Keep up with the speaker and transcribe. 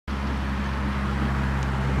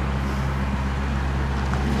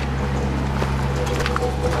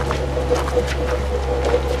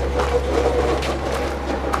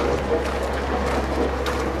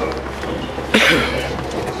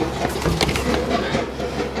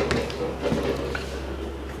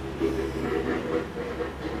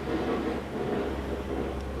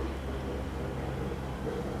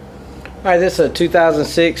Alright, this is a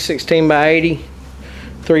 2006 16 by 80,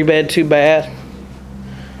 3-bed, 2-bath.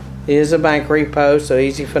 It is a bank repo, so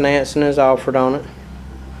easy financing is offered on it.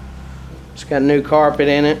 It's got new carpet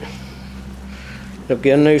in it. It'll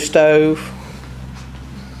get a new stove.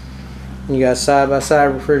 You got a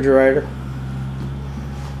side-by-side refrigerator.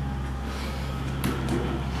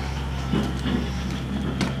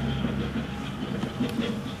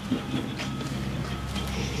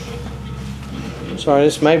 Sorry,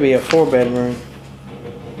 this may be a 4-bedroom.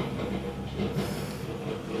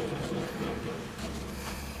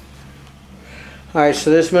 Alright,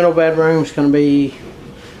 so this middle bedroom is going to be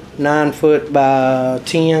 9 foot by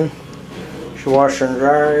 10. It's your washer and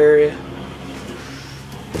dryer area.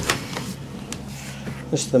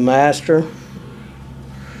 This is the master.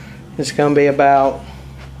 It's going to be about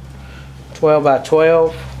 12 by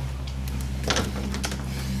 12.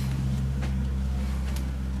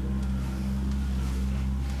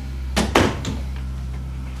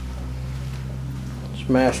 It's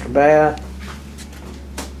master bath.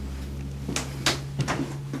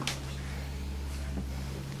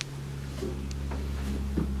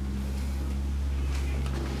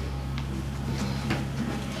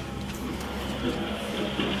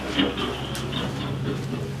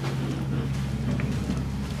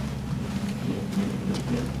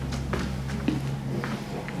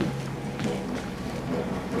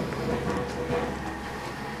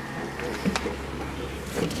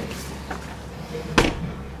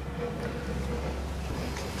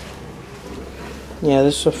 Yeah,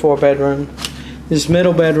 this is a 4-bedroom. This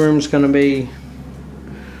middle bedroom is going to be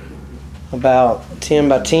about 10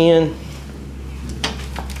 by 10.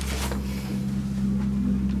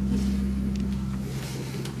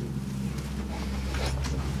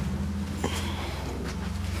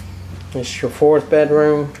 This is your 4th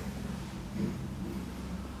bedroom.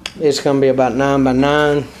 It's going to be about 9 by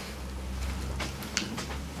 9.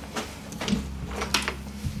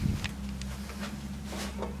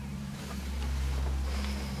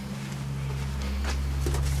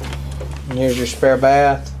 And here's your spare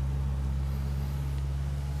bath.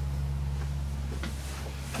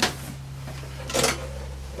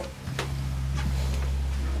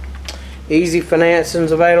 Easy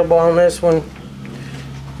financing's available on this one.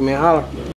 Give me a holler.